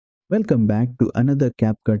Welcome back to another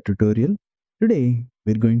CapCut tutorial. Today,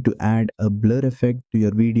 we're going to add a blur effect to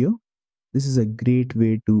your video. This is a great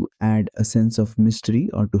way to add a sense of mystery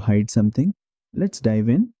or to hide something. Let's dive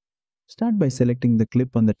in. Start by selecting the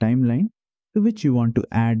clip on the timeline to which you want to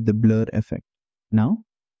add the blur effect. Now,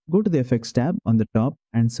 go to the Effects tab on the top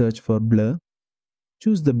and search for blur.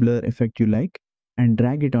 Choose the blur effect you like and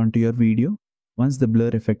drag it onto your video. Once the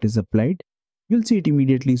blur effect is applied, you'll see it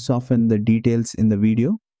immediately soften the details in the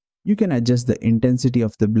video. You can adjust the intensity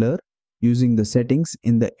of the blur using the settings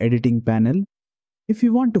in the editing panel. If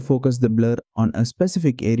you want to focus the blur on a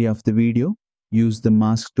specific area of the video, use the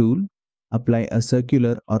mask tool. Apply a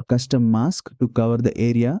circular or custom mask to cover the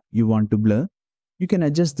area you want to blur. You can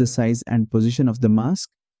adjust the size and position of the mask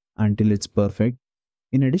until it's perfect.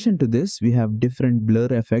 In addition to this, we have different blur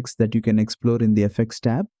effects that you can explore in the Effects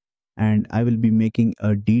tab, and I will be making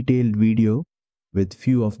a detailed video with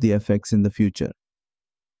few of the effects in the future.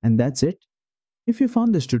 And that's it. If you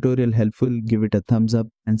found this tutorial helpful, give it a thumbs up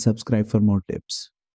and subscribe for more tips.